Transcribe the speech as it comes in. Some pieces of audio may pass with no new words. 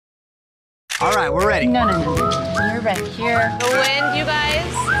All right, we're ready. No. You're right here. The wind, you guys.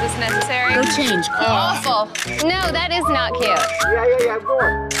 Is this necessary? No change. Awful. No, that is not cute. Yeah, I'm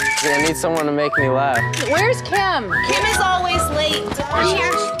going. I need someone to make me laugh. Where's Kim? Kim is always late. Come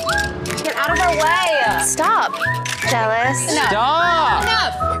here. Get out of our way. Stop. Jealous. Enough. Stop!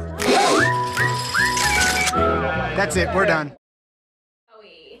 Enough. That's it, we're done.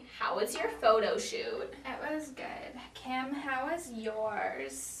 Chloe, how was your photo shoot? It was good. Kim, how was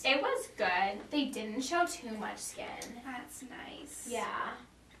yours? It was good. They didn't show too much skin. That's nice. Yeah.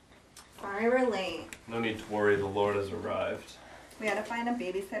 Sorry we're late. No need to worry, the Lord has arrived. We had to find a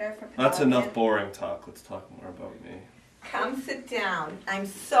babysitter for Penelope. That's enough boring talk. Let's talk more about me. Come sit down. I'm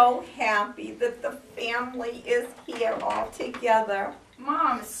so happy that the family is here all together.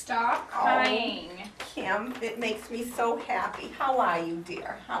 Mom, stop crying. Kim, it makes me so happy. How are you,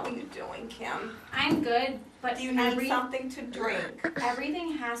 dear? How are you doing, Kim? I'm good, but Do you need something to drink?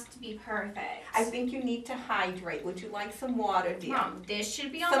 everything has to be perfect. I think you need to hydrate. Would you like some water, dear? Mom, this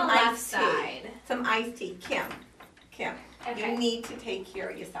should be on Some the left iced tea. side. Some iced tea. Kim, Okay. you need to take care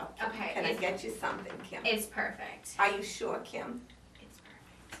of yourself. Kim. Okay, Can I get you something, Kim? It's perfect. Are you sure, Kim? It's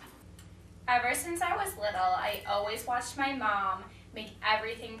perfect. Ever since I was little, I always watched my mom make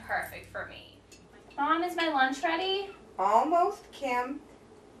everything perfect for me. Mom, is my lunch ready? Almost, Kim.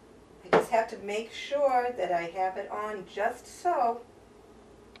 I just have to make sure that I have it on just so.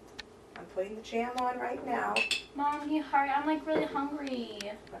 I'm putting the jam on right now. Mom, can you hurry? I'm like really hungry.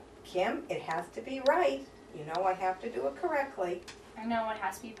 Kim, it has to be right. You know I have to do it correctly. I know it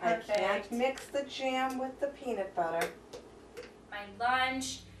has to be I perfect. can't mix the jam with the peanut butter. My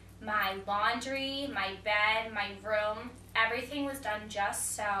lunch, my laundry, my bed, my room, everything was done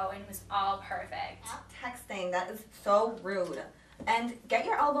just so and was all perfect. Stop texting, that is so rude. And get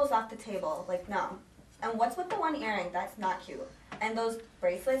your elbows off the table, like no. And what's with the one earring? That's not cute. And those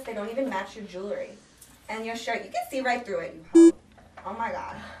bracelets, they don't even match your jewelry. And your shirt, you can see right through it, you hoe. Oh my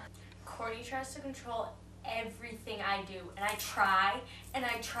god. Courtney tries to control everything I do, and I try,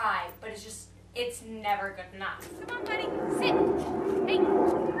 but it's never good enough. Come on, buddy, sit. Hey,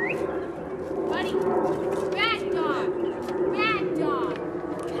 buddy, bad dog,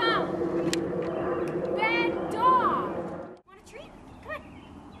 come, bad dog. Want a treat? Come on.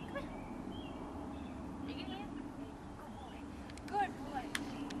 You can eat it. Good boy.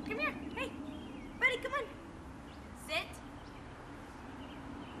 Come here, hey, buddy, come on. Sit.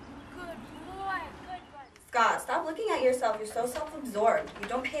 Good boy, good buddy. Scott, stop looking at yourself. You're so self-absorbed. You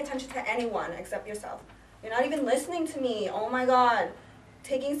don't pay attention to anyone except yourself. You're not even listening to me. Oh my god.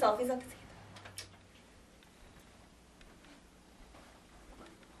 Taking selfies at the table.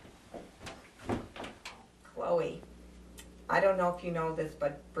 Chloe, I don't know if you know this,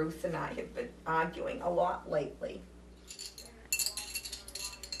 but Bruce and I have been arguing a lot lately.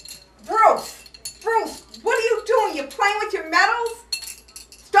 Bruce, what are you doing? You're playing with your medals?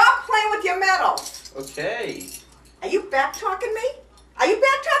 Stop playing with your medals. Okay. Are you back-talking me? Are you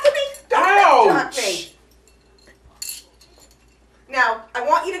back-talking me? Don't back-talk me. Now, I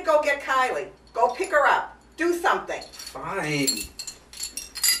want you to go get Kylie. Go pick her up. Do something. Fine.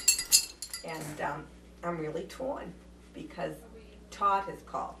 And I'm really torn because Todd has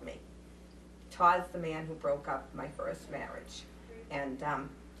called me. Todd's the man who broke up my first marriage. And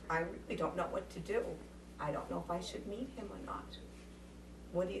I really don't know what to do. I don't know if I should meet him or not.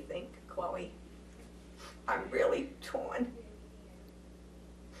 What do you think, Chloe? I'm really torn.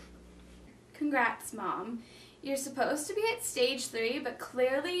 Congrats, Mom. You're supposed to be at stage 3, but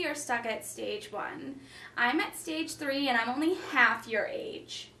clearly you're stuck at stage 1. I'm at stage 3 and I'm only half your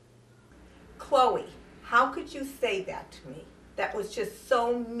age. Chloe, how could you say that to me? That was just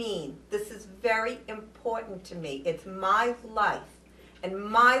so mean. This is very important to me. It's my life, and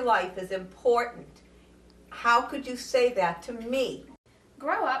my life is important. How could you say that to me?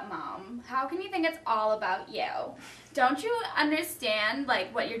 Grow up, Mom. How can you think it's all about you? Don't you understand,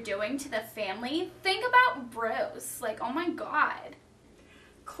 like, what you're doing to the family? Think about Bruce. Like, oh my God.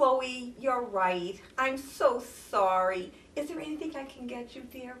 Chloe, you're right. I'm so sorry. Is there anything I can get you,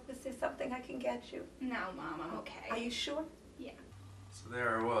 dear? Is there something I can get you? No, Mom, I'm okay. Are you sure? Yeah. So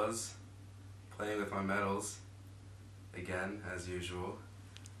there I was, playing with my medals, again, as usual,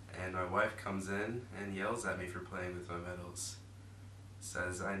 and my wife comes in and yells at me for playing with my medals.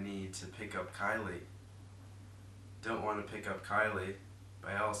 Says I need to pick up Kylie. Don't want to pick up Kylie, but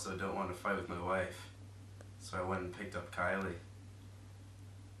I also don't want to fight with my wife. So I went and picked up Kylie.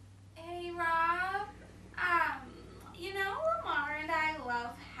 Hey, Rob. You know, Lamar and I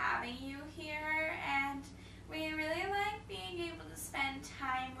love having you here, and we really like being able to spend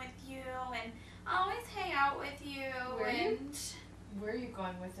time with you and always hang out with you. Where are you going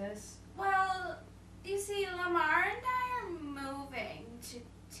going with this? Well, you see, Lamar and I are moving to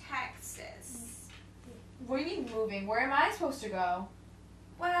Texas. What do you mean moving? Where am I supposed to go?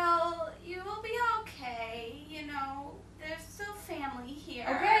 Well, you will be okay. You know, there's still family here.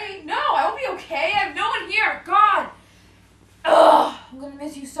 Okay, no, I won't be okay. I have no one here. God. Ugh, I'm gonna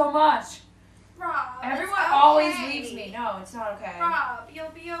miss you so much. Rob, Everyone it's okay. always leaves me. No, it's not okay. Rob, you'll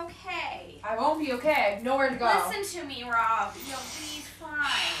be okay. I won't be okay. I have nowhere to go. Listen to me, Rob. You'll be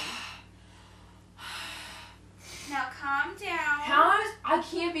fine. Now calm down. I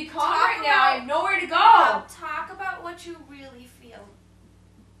can't be calm Talk right now. I have about- nowhere to go. Rob, talk about what you really feel.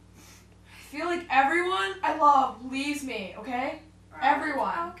 I feel like everyone I love leaves me, okay? Rob,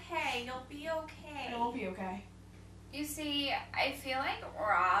 Everyone. Okay, you'll be okay. I won't be okay. You see, I feel like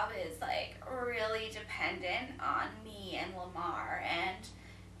Rob is like really dependent on me and Lamar, and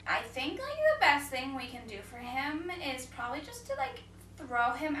I think like the best thing we can do for him is probably just to like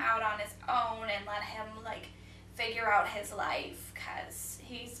throw him out on his own and let him like figure out his life, cause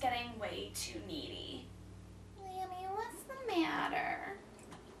he's getting way too needy. Lammy, what's the matter?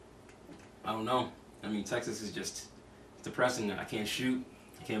 I don't know. I mean, Texas is just depressing. I can't shoot.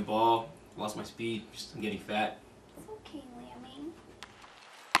 I can't ball. Lost my speed. I'm getting fat. It's okay, Lammy.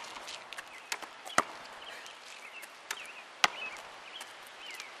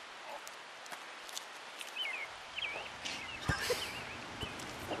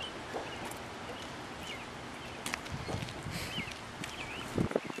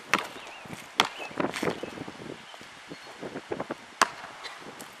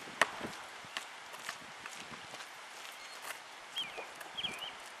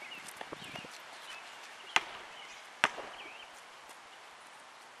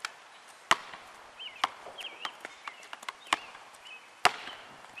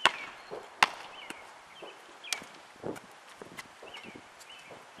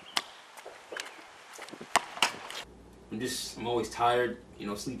 I'm always tired, you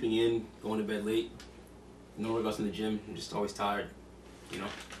know, sleeping in, going to bed late. No regards in the gym. I'm just always tired, you know.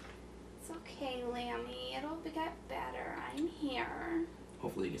 It's okay, Lammy. It'll get better. I'm here.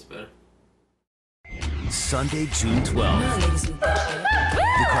 Hopefully it gets better. Sunday, June 12th.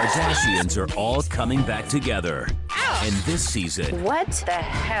 The Kardashians are all coming back together. And this season, What the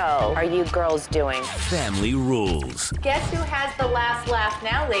hell are you girls doing? family rules. Guess who has the last laugh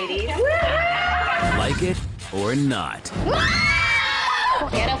now, ladies? Like it or not.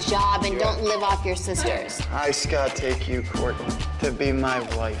 Get a job and don't live off your sisters. I, Scott, take you, Courtney, to be my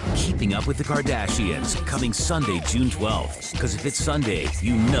wife. Keeping Up with the Kardashians, coming Sunday, June 12th. Because if it's Sunday,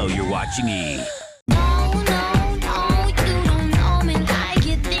 you know you're watching E!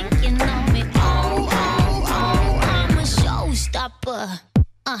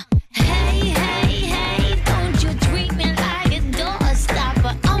 Hey, hey, hey, don't you treat me like a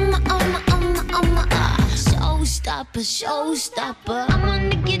doorstopper. Showstopper, showstopper. I'm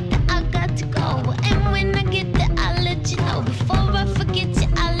gonna get there, I got to go. And when I get there, I'll let you know. Before I forget you,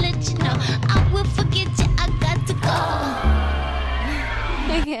 I'll let you know. I will forget you, I got to go.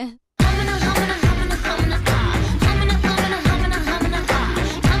 Again.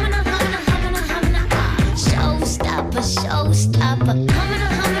 Showstopper, showstopper.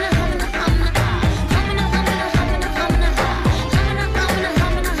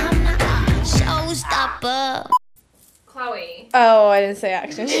 Showstopper. Chloe. Oh, I didn't say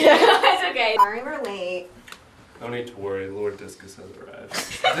action. It's okay. Sorry we're late. No need to worry, Lord Discus has arrived.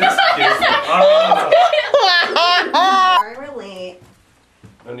 Sorry we're late.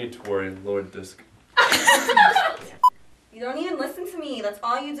 No need to worry, Lord Discus. You don't even listen to me. That's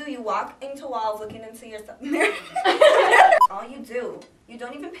all you do. You walk into walls looking into yourself. That's all you do. You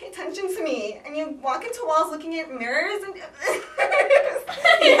don't even pay attention to me. And you walk into walls looking at mirrors and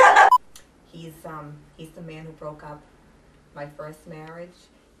Yeah. He's the man who broke up my first marriage.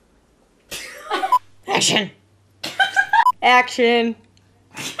 Action. Action.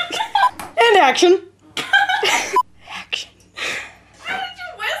 And action. Action. Why did you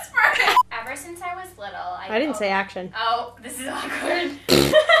whisper? Ever since I was little, I didn't say action. Oh, this is awkward.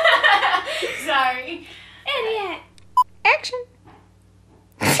 Sorry. Idiot. Action.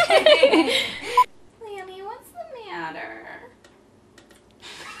 Lammy, what's the matter?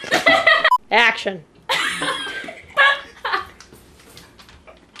 Action.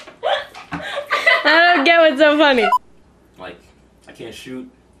 I don't get what's so funny. Like, I can't shoot.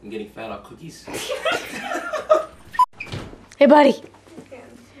 I'm getting fat on cookies. Hey, buddy.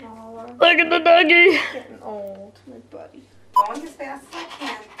 Getting smaller. Look at the doggy. Getting old, my buddy. Going as fast as I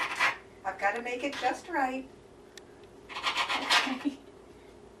can. I've got to make it just right. Okay.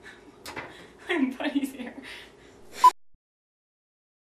 My buddy's here.